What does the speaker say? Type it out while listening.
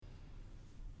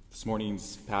This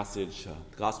morning's passage, the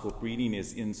gospel reading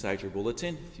is inside your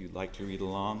bulletin. If you'd like to read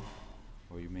along,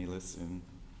 or you may listen,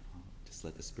 just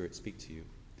let the Spirit speak to you.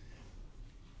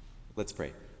 Let's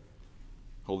pray.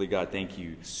 Holy God, thank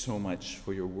you so much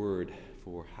for your word,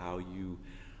 for how you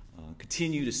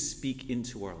continue to speak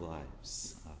into our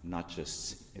lives, not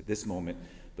just at this moment,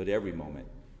 but every moment.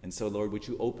 And so, Lord, would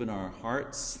you open our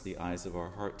hearts, the eyes of our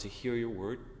heart, to hear your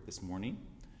word this morning?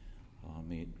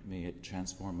 May it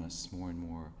transform us more and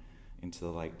more into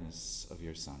the likeness of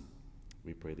your Son.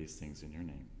 We pray these things in your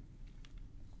name.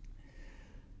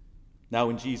 Now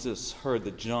when Jesus heard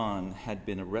that John had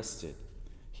been arrested,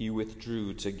 he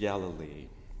withdrew to Galilee.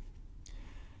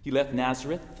 He left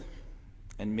Nazareth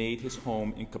and made his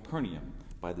home in Capernaum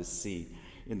by the sea,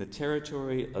 in the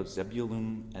territory of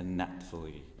Zebulun and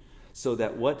Naphtali, so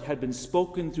that what had been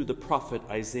spoken through the prophet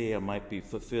Isaiah might be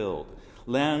fulfilled.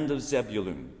 Land of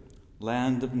Zebulun,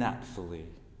 land of Naphtali,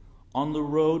 on the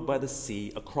road by the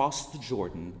sea, across the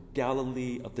Jordan,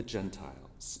 Galilee of the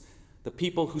Gentiles. The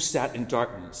people who sat in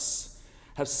darkness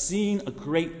have seen a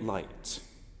great light.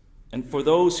 And for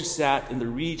those who sat in the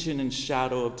region and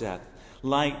shadow of death,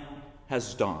 light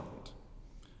has dawned.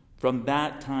 From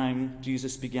that time,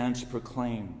 Jesus began to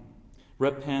proclaim,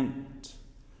 "Repent,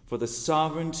 for the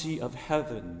sovereignty of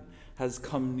heaven has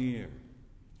come near."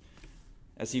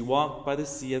 As he walked by the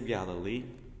Sea of Galilee,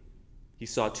 he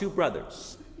saw two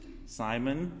brothers,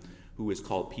 Simon, who is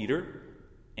called Peter,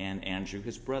 and Andrew,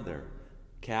 his brother,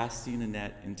 casting a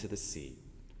net into the sea,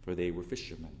 for they were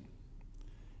fishermen.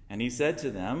 And he said to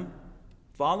them,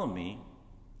 "Follow me,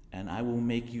 and I will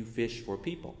make you fish for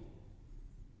people."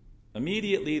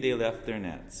 Immediately they left their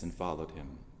nets and followed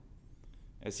him.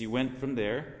 As he went from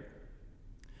there,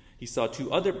 he saw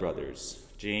two other brothers,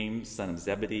 James, son of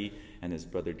Zebedee, and his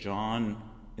brother John,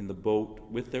 in the boat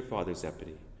with their father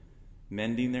Zebedee,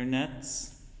 mending their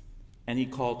nets, and he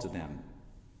called to them.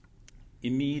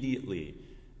 Immediately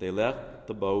they left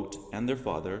the boat and their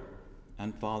father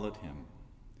and followed him.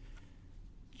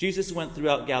 Jesus went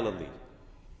throughout Galilee,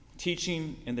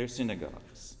 teaching in their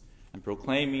synagogues and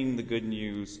proclaiming the good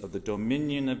news of the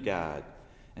dominion of God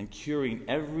and curing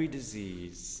every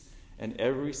disease and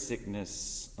every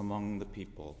sickness among the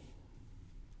people.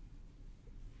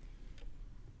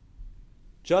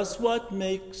 Just what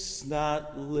makes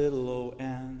that little old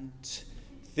ant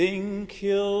think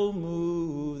he'll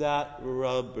move that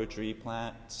rubber tree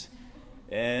plant?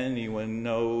 Anyone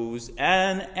knows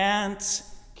an ant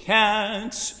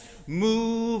can't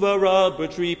move a rubber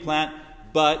tree plant,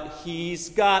 but he's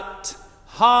got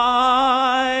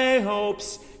high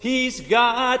hopes. He's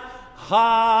got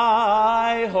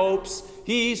high hopes.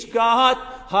 He's got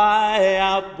high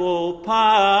apple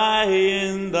pie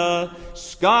in the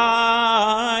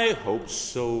sky. Hope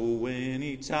so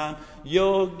anytime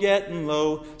you're getting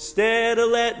low, instead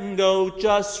of letting go,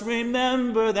 just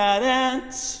remember that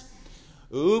ant.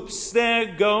 Oops,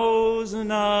 there goes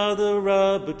another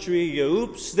rubber tree.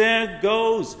 Oops, there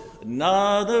goes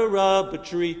another rubber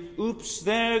tree. Oops,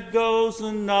 there goes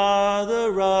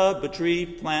another rubber tree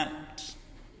plant.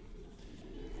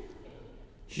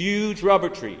 Huge rubber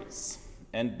trees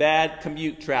and bad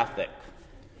commute traffic,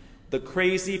 the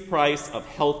crazy price of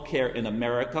health care in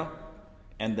America,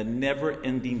 and the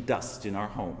never-ending dust in our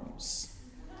homes.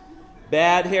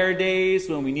 Bad hair days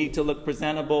when we need to look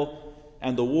presentable,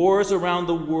 and the wars around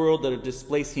the world that are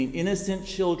displacing innocent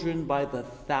children by the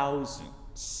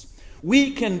thousands.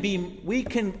 We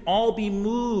can all be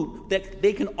moved, that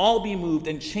they can all be moved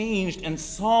and changed and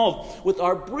solved with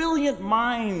our brilliant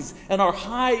minds and our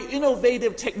high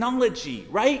innovative technology,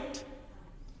 right?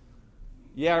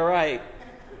 Yeah, right.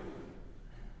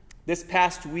 This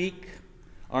past week,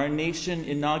 our nation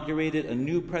inaugurated a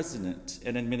new president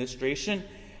and administration,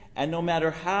 and no matter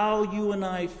how you and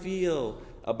I feel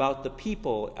about the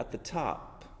people at the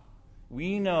top,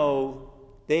 we know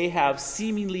they have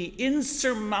seemingly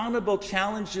insurmountable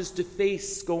challenges to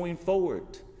face going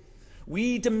forward.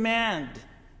 We demand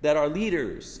that our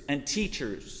leaders and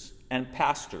teachers and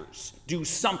pastors do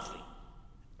something,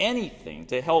 anything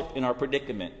to help in our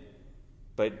predicament.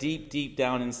 But deep, deep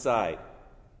down inside,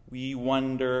 we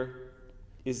wonder,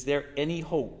 is there any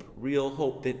hope, real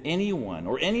hope, that anyone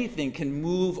or anything can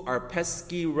move our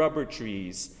pesky rubber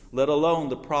trees, let alone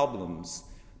the problems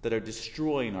that are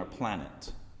destroying our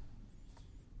planet?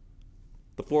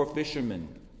 The four fishermen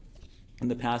in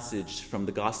the passage from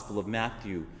the Gospel of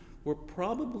Matthew were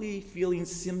probably feeling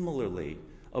similarly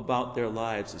about their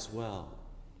lives as well.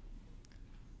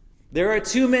 There are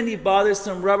too many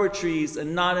bothersome rubber trees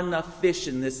and not enough fish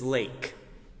in this lake.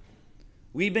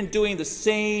 We've been doing the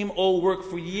same old work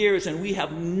for years, and we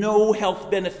have no health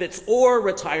benefits or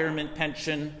retirement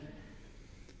pension.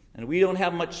 and we don't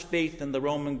have much faith in the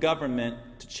Roman government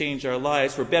to change our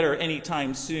lives for better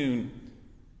anytime soon,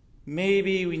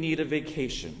 maybe we need a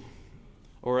vacation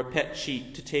or a pet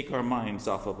sheet to take our minds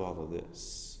off of all of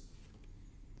this.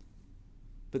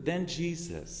 But then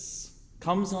Jesus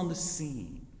comes on the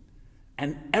scene,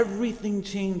 and everything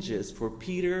changes for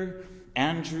Peter,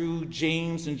 Andrew,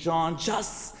 James, and John,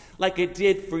 just like it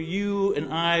did for you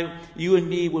and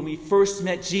me, when we first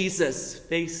met Jesus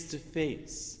face to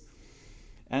face.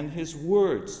 And his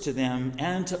words to them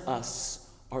and to us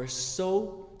are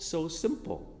so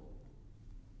simple.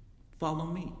 Follow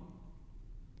me.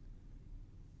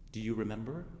 Do you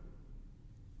remember?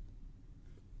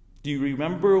 Do you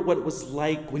remember what it was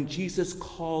like when Jesus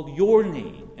called your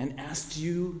name and asked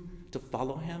you to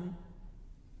follow him?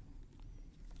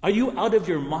 Are you out of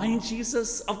your mind,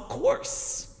 Jesus? Of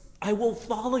course, I will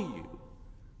follow you.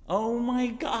 Oh my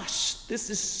gosh, this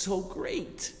is so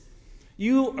great.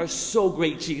 You are so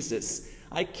great, Jesus.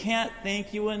 I can't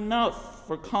thank you enough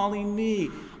for calling me.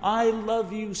 I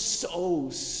love you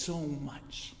so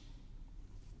much.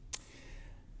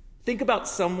 Think about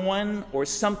someone or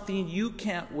something you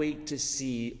can't wait to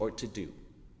see or to do.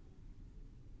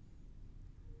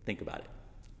 Think about it.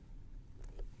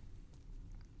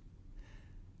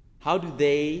 How do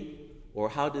they, or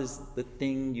how does the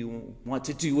thing you want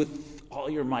to do with all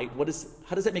your might, how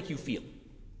does that make you feel?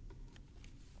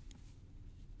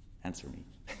 Answer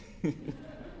me.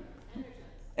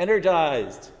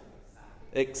 Energized.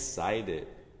 Excited.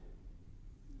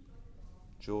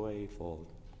 Joyful.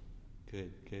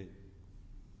 Good.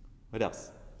 What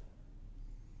else?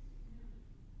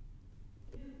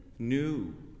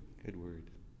 New. Good word.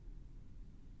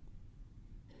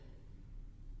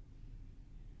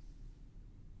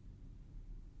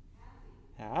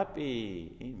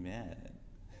 Happy. Amen.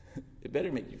 It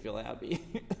better make you feel happy.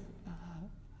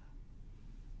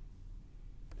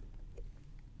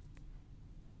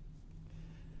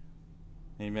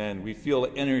 Amen. We feel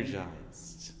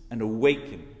energized and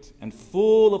awakened and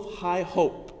full of high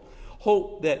hope.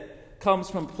 Hope that comes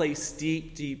from a place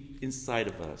deep inside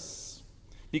of us.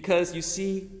 Because you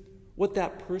see, what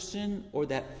that person or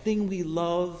that thing we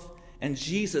love and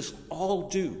Jesus all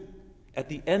do at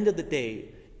the end of the day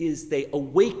is they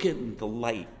awaken the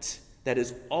light that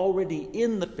is already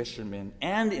in the fishermen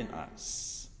and in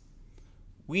us.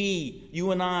 We,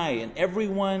 you and I, and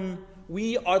everyone,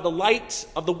 we are the light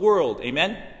of the world.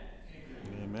 Amen?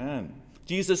 Amen.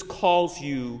 Jesus' call to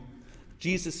you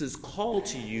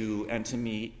and to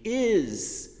me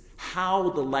is how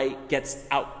the light gets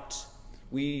out.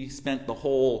 We spent the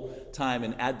whole time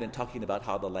in Advent talking about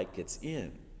how the light gets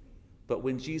in. But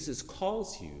when Jesus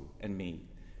calls you and me,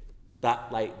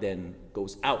 that light then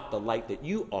goes out. The light that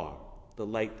you are, the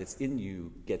light that's in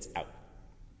you, gets out.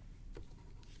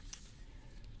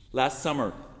 Last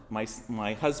summer,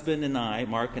 my husband and I,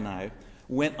 Mark and I,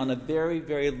 went on a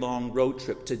very long road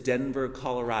trip to Denver,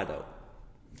 Colorado.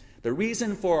 The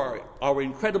reason for our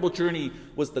incredible journey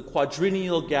was the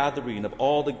quadrennial gathering of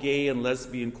all the gay and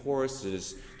lesbian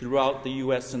choruses throughout the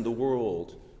U.S. and the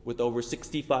world, with over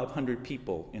 6,500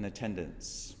 people in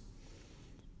attendance.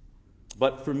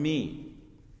 But for me,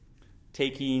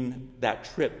 taking that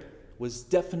trip was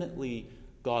definitely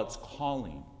God's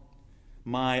calling.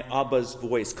 My Abba's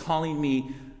voice calling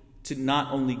me to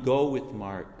not only go with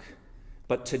Mark,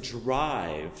 but to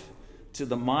drive to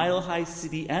the Mile High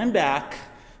City and back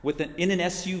in an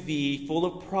SUV full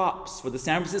of props for the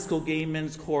San Francisco Gay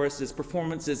Men's Chorus's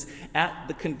performances at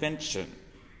the convention.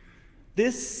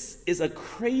 This is a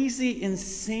crazy,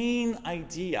 insane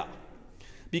idea.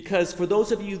 Because for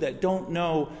those of you that don't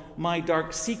know my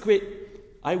dark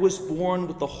secret, I was born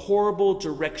with a horrible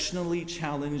directionally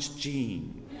challenged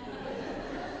gene.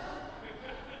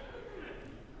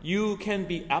 You can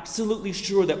be absolutely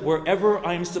sure that wherever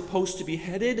I'm supposed to be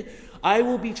headed, I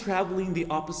will be traveling the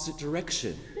opposite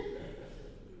direction.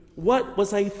 What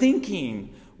was I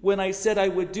thinking when I said I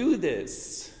would do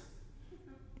this?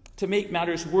 To make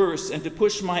matters worse and to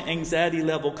push my anxiety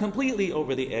level completely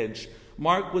over the edge,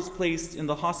 Mark was placed in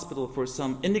the hospital for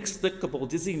some inexplicable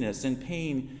dizziness and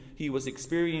pain he was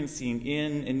experiencing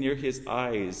in and near his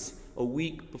eyes a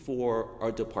week before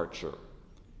our departure.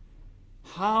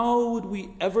 How would we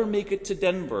ever make it to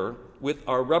Denver with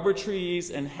our rubber trees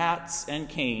and hats and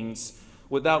canes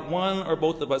without one or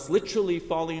both of us literally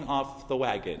falling off the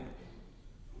wagon?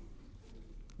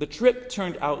 The trip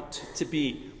turned out to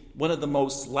be one of the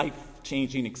most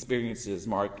life-changing experiences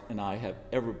Mark and I have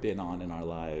ever been on in our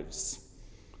lives.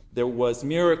 There was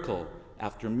miracle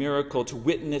after miracle to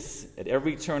witness at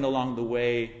every turn along the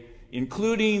way,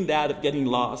 including that of getting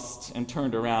lost and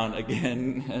turned around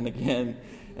again and again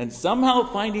and somehow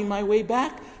finding my way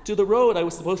back to the road I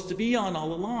was supposed to be on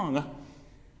all along.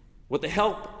 With the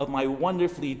help of my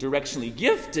wonderfully directionally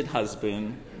gifted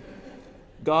husband,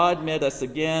 God met us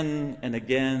again and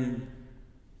again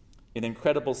in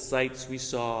incredible sights we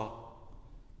saw,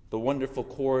 the wonderful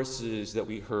choruses that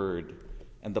we heard,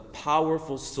 and the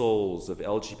powerful souls of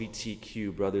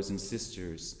LGBTQ brothers and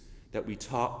sisters that we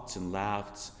talked and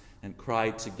laughed and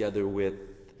cried together with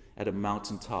at a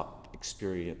mountaintop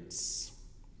experience.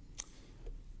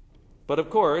 But of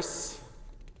course,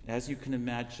 as you can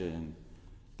imagine,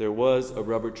 there was a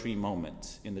rubber tree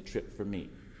moment in the trip for me.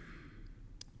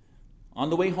 On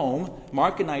the way home,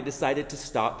 Mark and I decided to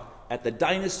stop at the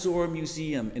Dinosaur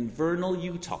Museum in Vernal,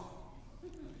 Utah.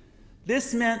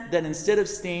 This meant that instead of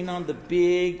staying on the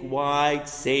big, wide,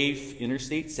 safe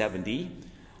Interstate 70,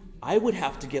 I would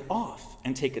have to get off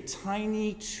and take a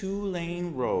tiny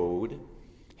 2-lane road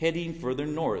heading further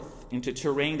north into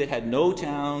terrain that had no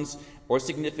towns or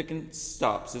significant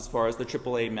stops as far as the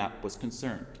AAA map was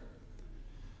concerned.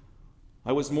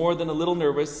 I was more than a little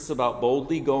nervous about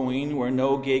boldly going where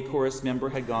no gay chorus member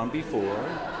had gone before.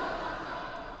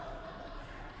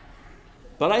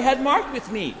 But I had Mark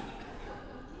with me.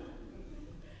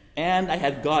 And I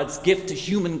had God's gift to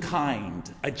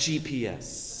humankind, a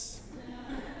GPS.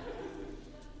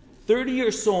 30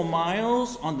 or so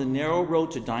miles on the narrow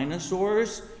road to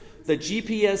Dinosaurs, the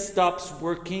GPS stops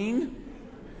working,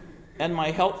 and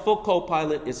my helpful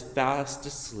co-pilot is fast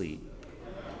asleep.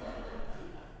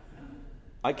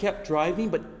 I kept driving,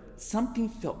 but something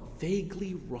felt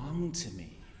vaguely wrong to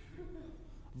me.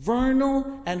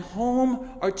 Vernal and home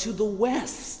are to the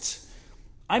west.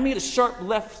 I made a sharp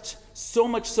left, so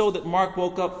much so that Mark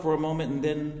woke up for a moment and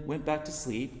then went back to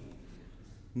sleep.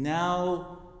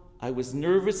 Now I was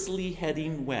nervously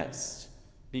heading west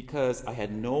because I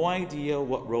had no idea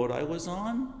what road I was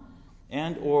on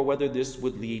and or whether this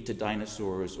would lead to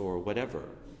Dinosaurs or whatever.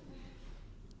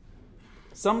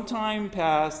 Some time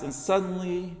passed and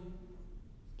suddenly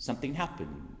something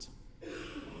happened.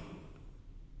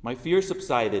 My fear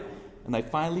subsided and I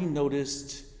finally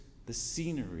noticed the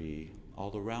scenery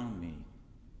all around me.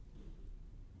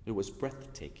 It was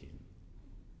breathtaking.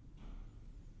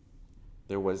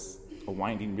 There was a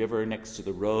winding river next to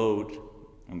the road,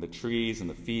 and the trees and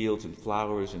the fields and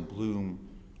flowers in bloom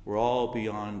were all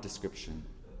beyond description.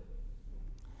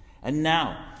 And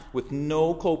now, with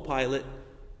no co-pilot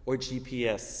or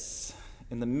GPS,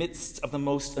 in the midst of the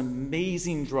most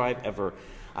amazing drive ever,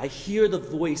 I hear the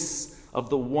voice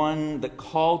of the one that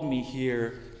called me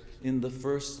here in the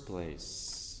first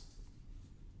place.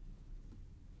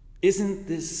 Isn't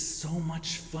this so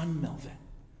much fun, Melvin?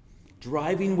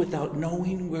 Driving without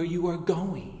knowing where you are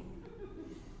going.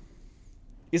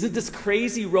 Isn't this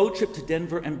crazy road trip to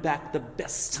Denver and back the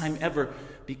best time ever?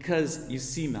 Because you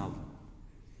see, Melvin,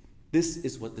 this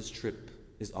is what this trip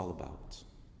is all about.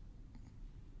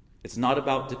 It's not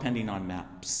about depending on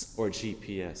maps or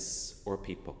GPS or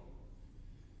people,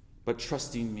 but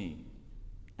trusting me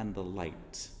and the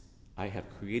light I have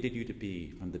created you to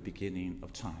be from the beginning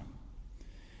of time.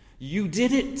 You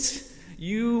did it.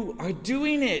 You are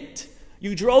doing it.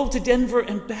 You drove to Denver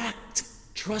and back.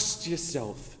 Trust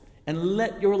yourself and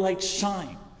let your light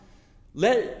shine.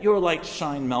 Let your light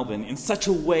shine, Melvin, in such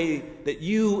a way that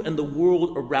you and the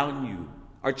world around you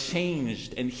are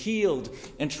changed and healed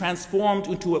and transformed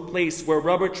into a place where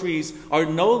rubber trees are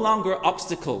no longer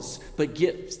obstacles, but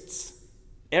gifts.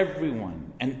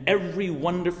 Everyone and every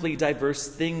wonderfully diverse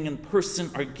thing and person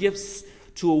are gifts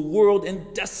to a world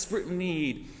in desperate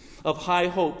need of high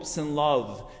hopes and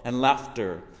love and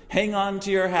laughter. Hang on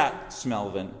to your hats,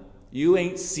 Melvin. You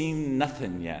ain't seen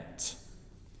nothing yet.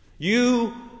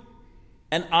 You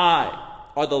and I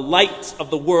are the light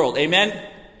of the world. Amen?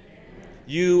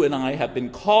 You and I have been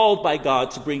called by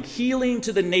God to bring healing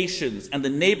to the nations and the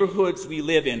neighborhoods we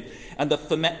live in and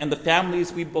the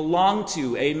families we belong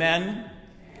to. Amen?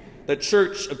 The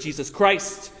Church of Jesus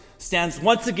Christ stands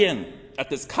once again at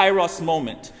this Kairos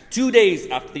moment, 2 days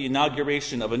after the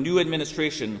inauguration of a new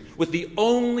administration, with the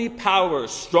only power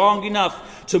strong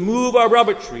enough to move our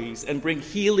rubber trees and bring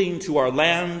healing to our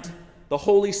land, the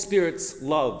Holy Spirit's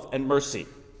love and mercy.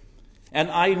 And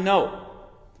I know,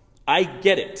 I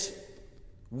get it.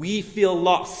 We feel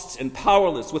lost and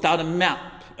powerless without a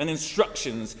map and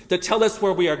instructions to tell us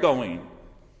where we are going.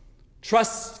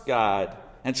 Trust God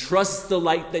and trust the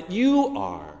light that you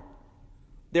are.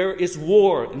 There is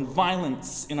war and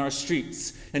violence in our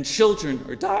streets, and children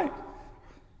are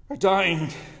dying.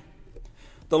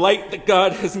 The light that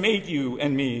God has made you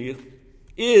and me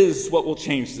is what will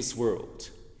change this world.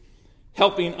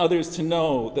 Helping others to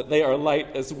know that they are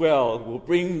light as well will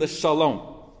bring the shalom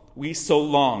we so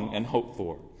long and hope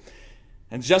for.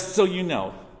 And just so you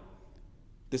know,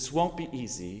 this won't be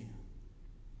easy.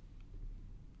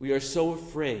 We are so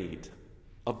afraid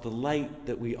of the light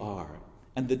that we are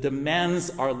and the demands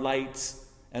our light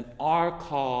and our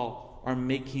call are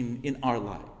making in our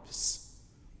lives.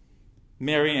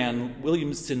 Marianne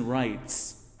Williamson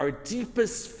writes, our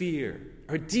deepest fear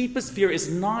is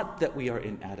not that we are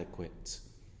inadequate.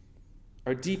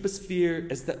 Our deepest fear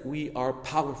is that we are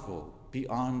powerful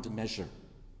beyond measure.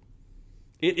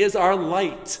 It is our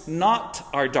light, not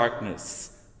our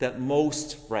darkness, that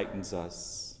most frightens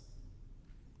us.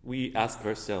 We ask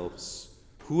ourselves,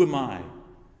 who am I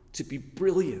to be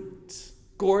brilliant,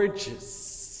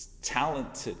 gorgeous,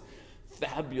 talented,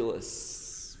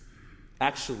 fabulous?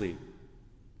 Actually,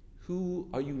 who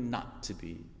are you not to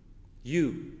be?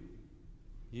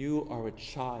 You are a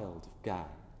child of God.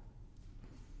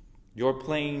 Your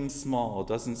playing small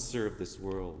doesn't serve this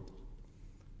world.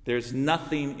 There's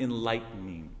nothing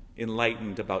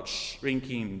enlightened about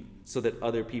shrinking so that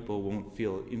other people won't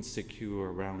feel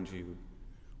insecure around you.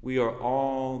 We are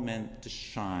all meant to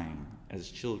shine as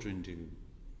children do.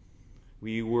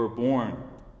 We were born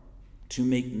to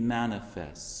make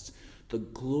manifest the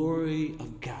glory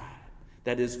of God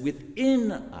that is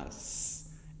within us.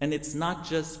 And it's not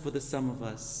just for the some of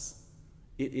us,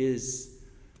 it is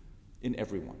in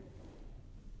everyone.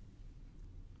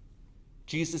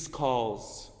 Jesus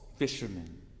calls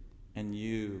fishermen and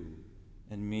you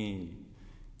and me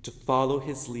to follow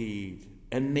his lead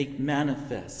and make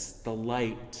manifest the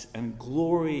light and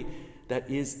glory that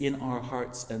is in our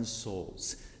hearts and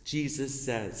souls. Jesus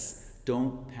says,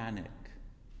 don't panic.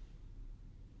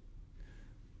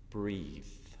 Breathe.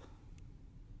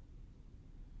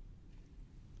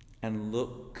 And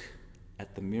look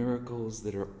at the miracles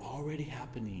that are already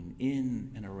happening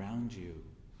in and around you.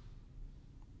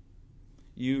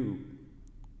 You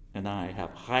and I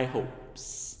have high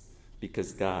hopes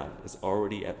because God is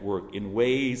already at work in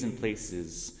ways and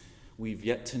places we've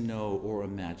yet to know or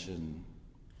imagine.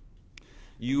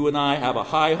 You and I have a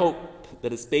high hope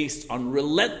that is based on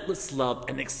relentless love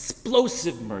and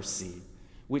explosive mercy,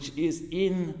 which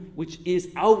is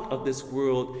out of this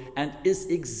world and is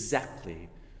exactly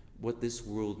what this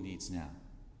world needs now.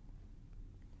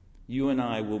 You and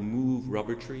I will move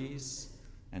rubber trees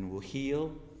and will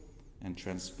heal and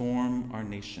transform our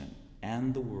nation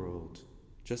and the world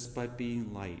just by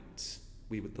being light,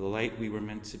 the light we were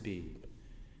meant to be,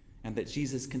 and that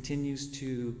Jesus continues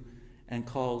to and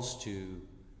calls to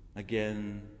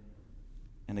again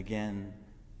and again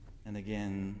and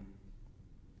again,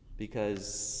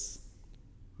 because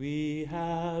we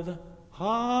have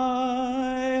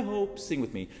high hopes. Sing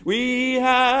with me. We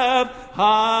have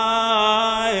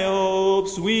high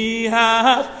hopes. We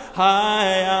have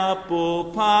high apple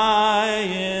pie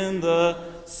in the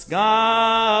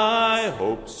sky.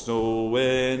 Hope so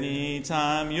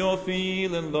anytime you're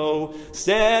feeling low.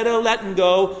 Instead of letting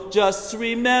go, just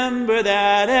remember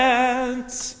that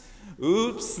ant.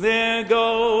 Oops, there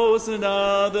goes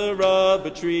another rubber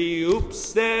tree.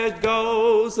 Oops, there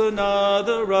goes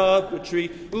another rubber tree.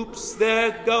 Oops,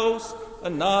 there goes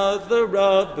another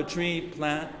rubber tree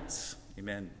plant.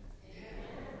 Amen.